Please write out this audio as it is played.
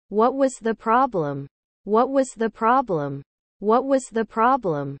What was the problem? What was the problem? What was the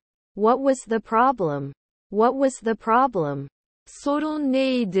problem? What was the problem? What was the problem? Sorun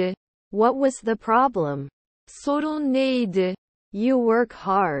neydi? What was the problem? Sorun neydi? You work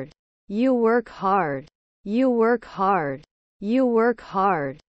hard. You work hard. You work hard. You work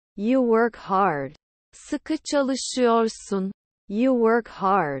hard. You work hard. Sıkı çalışıyorsun. You work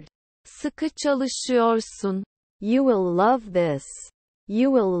hard. Sıkı çalışıyorsun. You will love this. You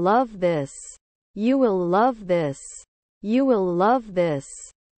will love this. You will love this. You will love this.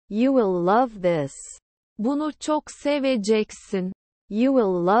 You will love this. Bunu çok seveceksin. You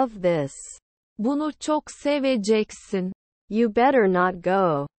will love this. Bunu çok seveceksin. You better not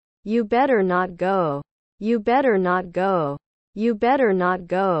go. You better not go. You better not go. You better not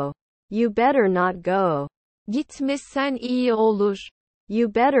go. You better not go. Gitmesen iyi olur.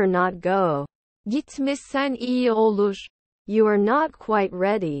 You better not go. Gitmesen iyi olur. You are not quite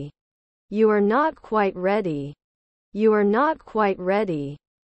ready. You are not quite ready. You are not quite ready.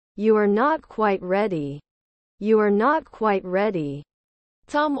 You are not quite ready. You are not quite ready.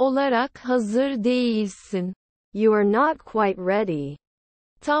 Tam olarak hazır değilsin. You are not quite ready.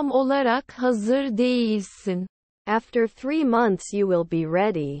 Tam olarak hazır değilsin. After 3 months you will be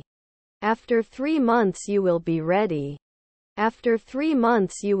ready. After 3 months you will be ready. After 3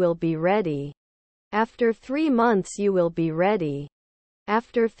 months you will be ready. After 3 months you will be ready.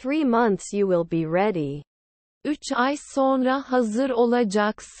 After 3 months you will be ready. 3 ay sonra hazır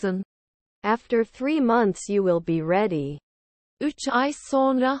olacaksın. After 3 months you will be ready. 3 ay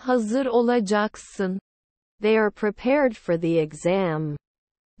sonra hazır olacaksın. They are prepared for the exam.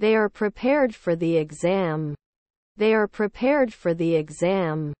 They are prepared for the exam. They are prepared for the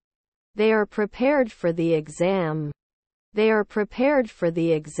exam. They are prepared for the exam. They are prepared for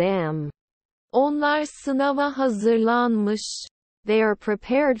the exam. Onlar sınava hazırlanmış. They are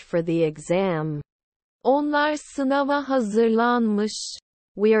prepared for the exam. Onlar sınava hazırlanmış.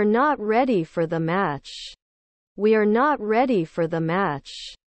 We are not ready for the match. We are not ready for the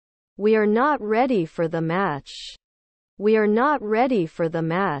match. We are not ready for the match. We are not ready for the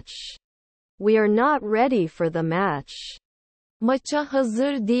match. We are not ready for the match. Maça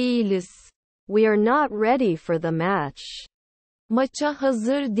hazır değiliz. We are not ready for the match. Maça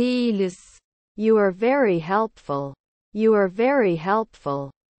hazır değiliz. You are very helpful. You are very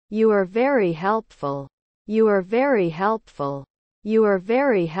helpful. You are very helpful. You are very helpful. You are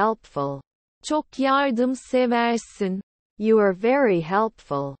very helpful. Çok yardımseversin. You are very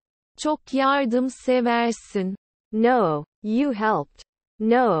helpful. Çok yardımseversin. No, you helped.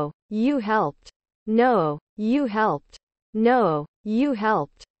 No, you helped. No, you helped. No, you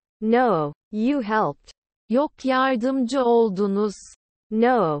helped. No, you helped. Yok yardımcı oldunuz.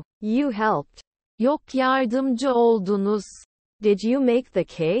 No, you helped. Yok yardımcı oldunuz. Did you make the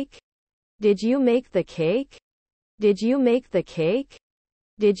cake? Did you make the cake? Did you make the cake?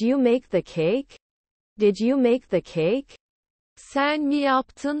 Did you make the cake? Did you make the cake? Sen mi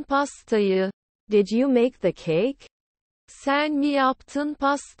yaptın pastayı? Did you make the cake? Sen mi yaptın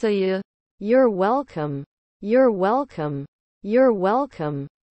pastayı? You're welcome. You're welcome. You're welcome.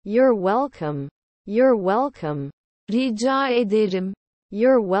 You're welcome. You're welcome. Rica ederim.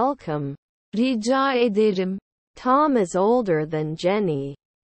 You're welcome. Rica ederim. Tom is older than Jenny.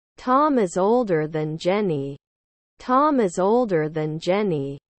 Tom is older than Jenny. Tom is older than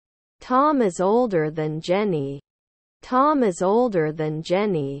Jenny. Tom is older than Jenny. Tom is older than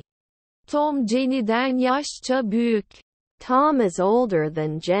Jenny. Tom Jenny'den yaşça büyük. Tom is older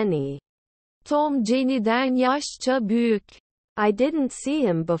than Jenny. Tom Jenny'den yaşça büyük. I didn't see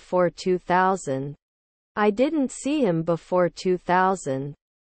him before 2000. I didn't see him before 2000.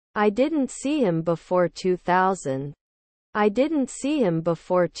 I didn't see him before 2000. I didn't see him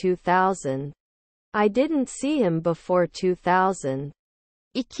before 2000. I didn't see him before 2000.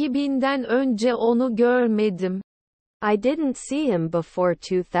 2000'den önce onu görmedim. I didn't see him before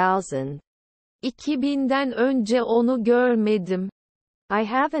 2000. 2000'den önce onu görmedim. I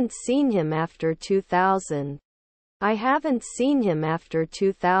haven't seen him after 2000. I haven't seen him after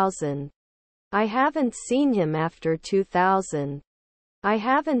 2000. I haven't seen him after 2000. I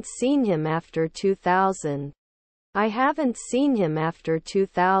haven't seen him after 2000. I haven't seen him after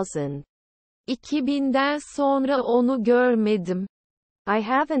 2000. 2000'den sonra onu görmedim. I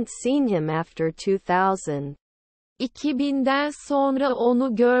haven't seen him after 2000. 2000'den sonra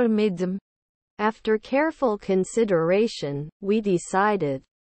onu görmedim. After careful consideration, we decided.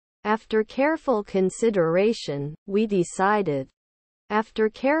 After careful consideration, we decided. After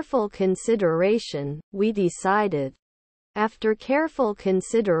careful consideration, we decided. After careful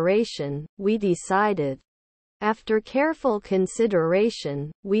consideration, we decided. After careful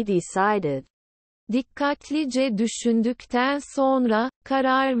consideration, we decided. Dikkatlice düşündükten sonra,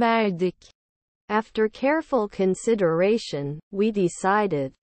 karar verdik. After careful consideration, we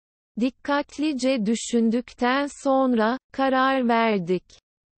decided. Dikkatlice düşündükten sonra, karar verdik.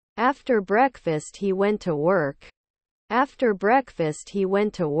 After breakfast he went to work. After breakfast he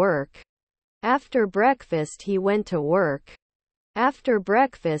went to work. After breakfast he went to work. After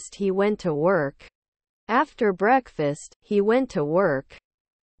breakfast he went to work. After breakfast, he went to work.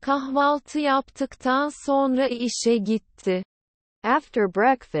 Kahvaltı yaptıktan sonra işe gitti. After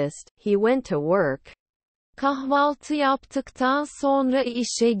breakfast, he went to work. Kahvaltı yaptıktan sonra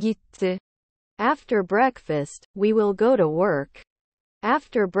işe gitti. After breakfast, we will go to work.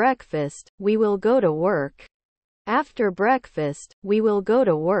 After breakfast, we will go to work. After breakfast, we will go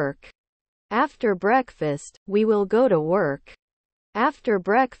to work. After breakfast, we will go to work. After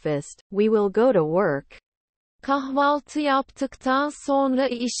breakfast, we will go to work. Kahvaltı yaptıktan sonra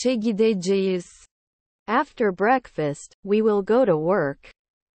işe gideceğiz. After breakfast, we will go to work.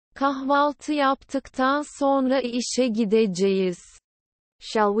 Kahvaltı yaptıktan sonra işe gideceğiz.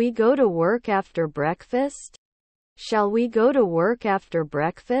 Shall we go to work after breakfast? Shall we go to work after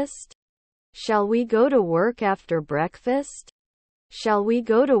breakfast? Shall we go to work after breakfast? Shall we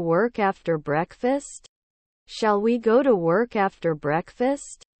go to work after breakfast? Shall we go to work after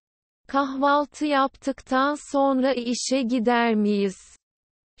breakfast? Kahvaltı yaptıktan sonra işe gider miyiz?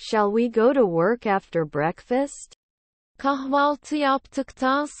 Shall we go to work after breakfast? Kahvaltı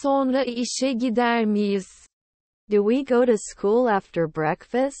yaptıktan sonra işe gider miyiz? Do we go to school after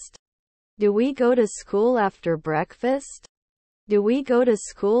breakfast? Do we go to school after breakfast? Do we go to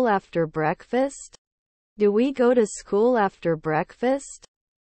school after breakfast? Do we go to school after breakfast?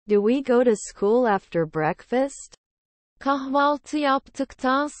 Do we go to school after breakfast? Kahvaltı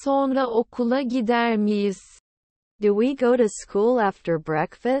yaptıktan sonra okula gider miyiz? Do we go to school after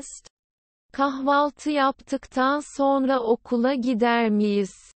breakfast? Kahvaltı yaptıktan sonra okula gider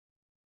miyiz?